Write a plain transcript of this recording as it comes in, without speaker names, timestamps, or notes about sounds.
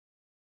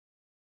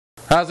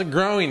How's it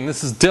growing?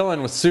 This is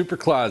Dylan with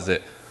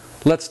SuperCloset.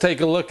 Let's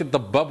take a look at the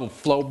bubble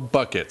flow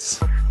buckets.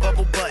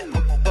 Bubble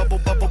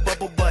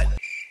butt.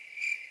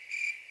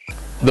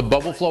 The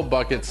bubble flow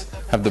buckets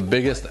have the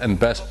biggest and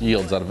best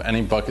yields out of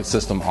any bucket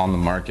system on the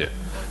market.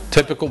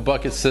 Typical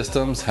bucket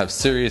systems have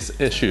serious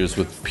issues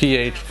with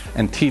pH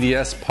and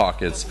TDS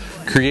pockets,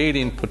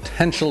 creating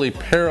potentially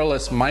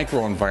perilous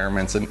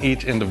microenvironments in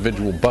each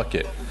individual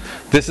bucket.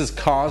 This is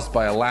caused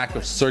by a lack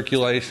of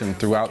circulation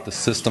throughout the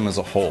system as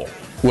a whole.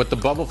 With the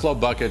bubble flow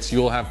buckets, you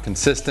will have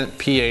consistent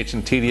pH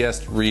and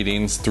TDS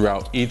readings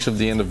throughout each of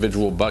the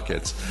individual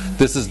buckets.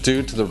 This is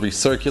due to the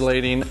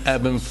recirculating,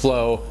 ebb and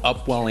flow,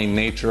 upwelling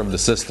nature of the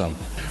system.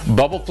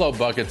 Bubble flow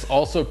buckets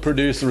also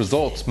produce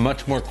results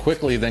much more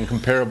quickly than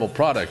comparable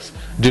products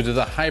due to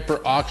the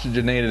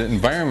hyper-oxygenated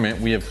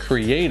environment we have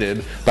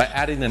created by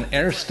adding an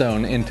air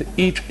stone into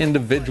each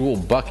individual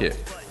bucket,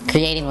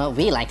 creating what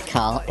we like to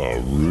call a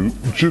root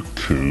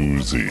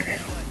jacuzzi.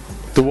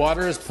 The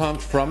water is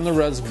pumped from the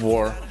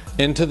reservoir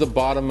into the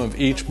bottom of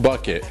each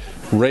bucket,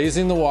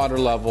 raising the water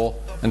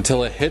level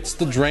until it hits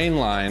the drain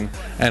line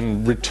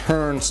and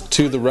returns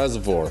to the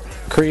reservoir,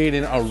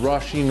 creating a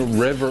rushing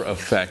river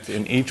effect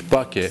in each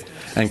bucket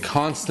and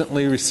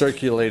constantly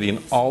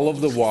recirculating all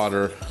of the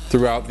water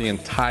throughout the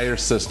entire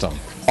system.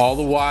 All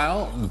the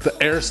while, the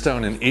air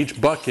stone in each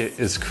bucket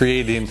is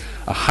creating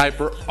a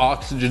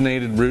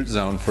hyper-oxygenated root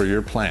zone for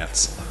your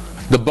plants.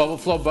 The bubble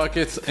flow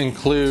buckets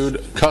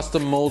include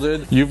custom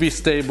molded, UV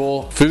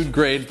stable, food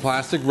grade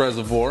plastic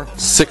reservoir,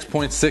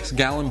 6.6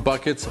 gallon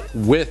buckets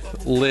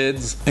with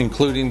lids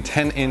including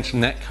 10-inch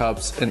net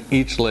cups in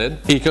each lid,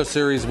 Eco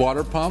Series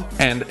water pump,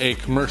 and a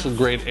commercial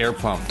grade air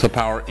pump to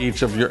power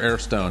each of your air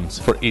stones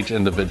for each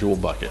individual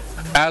bucket.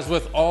 As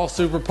with all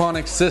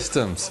SuperPonic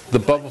systems, the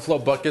bubble flow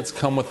buckets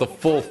come with a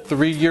full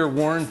 3-year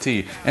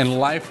warranty and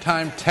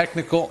lifetime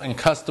technical and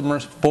customer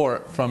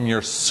support from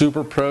your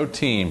Super Pro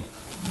team.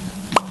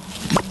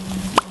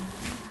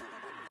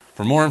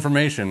 For more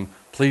information,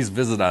 please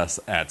visit us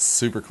at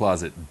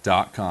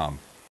supercloset.com.